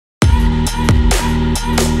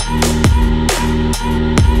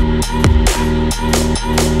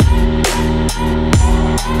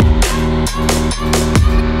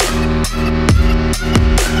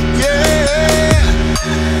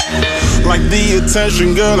the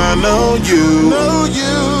attention, girl, I know you.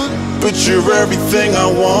 But you're everything I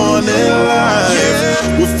want in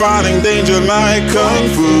life. We're fighting danger like Kung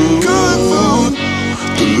Fu.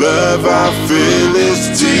 The love I feel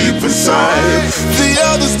is deep inside. The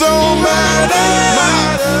others don't matter.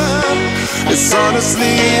 It's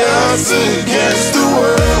honestly us against the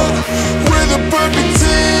world. We're the perfect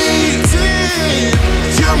team.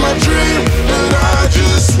 You're my dream, but I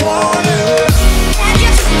just want it. Can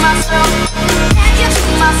you see myself? Can you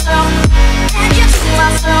see myself? Can you see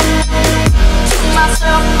myself? See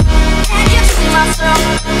myself? Can you see myself?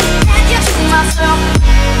 Can you see myself?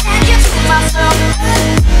 Can you see myself?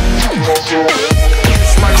 See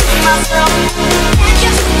myself? Can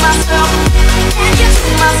you see myself? Can you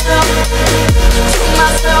see myself? See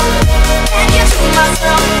myself? Can you see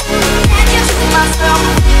myself? Can you see myself?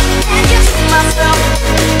 Can you see myself?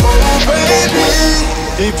 Oh baby,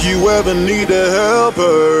 if you ever need a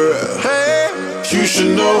helper, you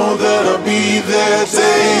should know that I'll be there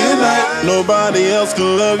day and night. Nobody else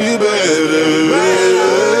can love you better.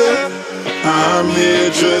 I'm here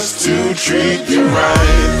just to treat you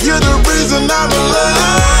right. You're the reason I'm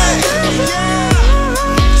alive.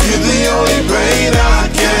 You're the only pain I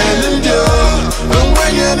can endure. And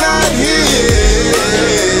when you're not here,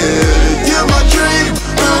 you're my dream,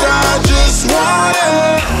 but I just want it.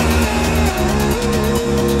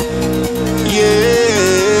 Yeah,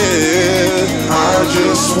 I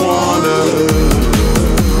just wanna.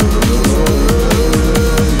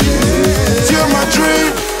 You're my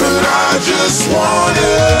dream, but I just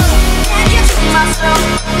wanna. Can you see myself?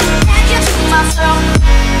 Can you see myself?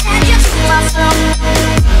 Can you see myself?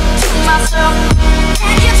 See myself?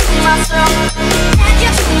 Can you see myself? Can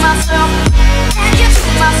you see myself? Can you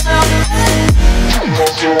see myself? See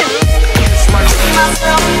myself? Can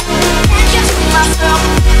you see myself?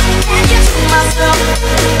 Can you see myself?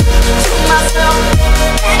 See myself?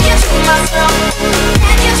 Can you see myself?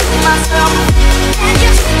 Can you see myself? Can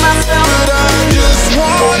you see myself? But I just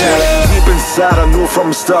want it. Deep inside I knew from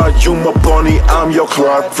the start, you my bunny, I'm your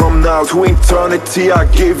Clark. From now to eternity I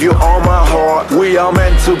give you all my heart. We are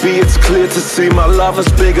meant to be, it's clear to see. My love is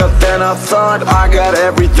bigger than I thought. I got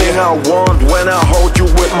everything I want when I hold you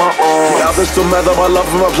with my arms. Others don't matter, my love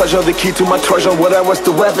and my pleasure, the key to my treasure. Whatever's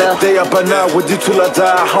the weather, day up and out with you till I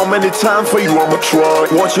die. How many times for you I'ma try?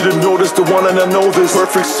 Want you to notice the one and I know this.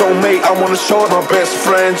 Perfect soulmate, I wanna show it. My best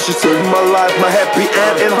friend, she saved my life, my happy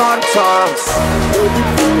end in hard times.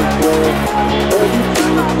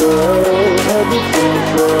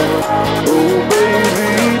 Oh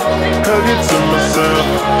baby, hug it to myself,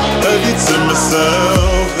 hug it to myself.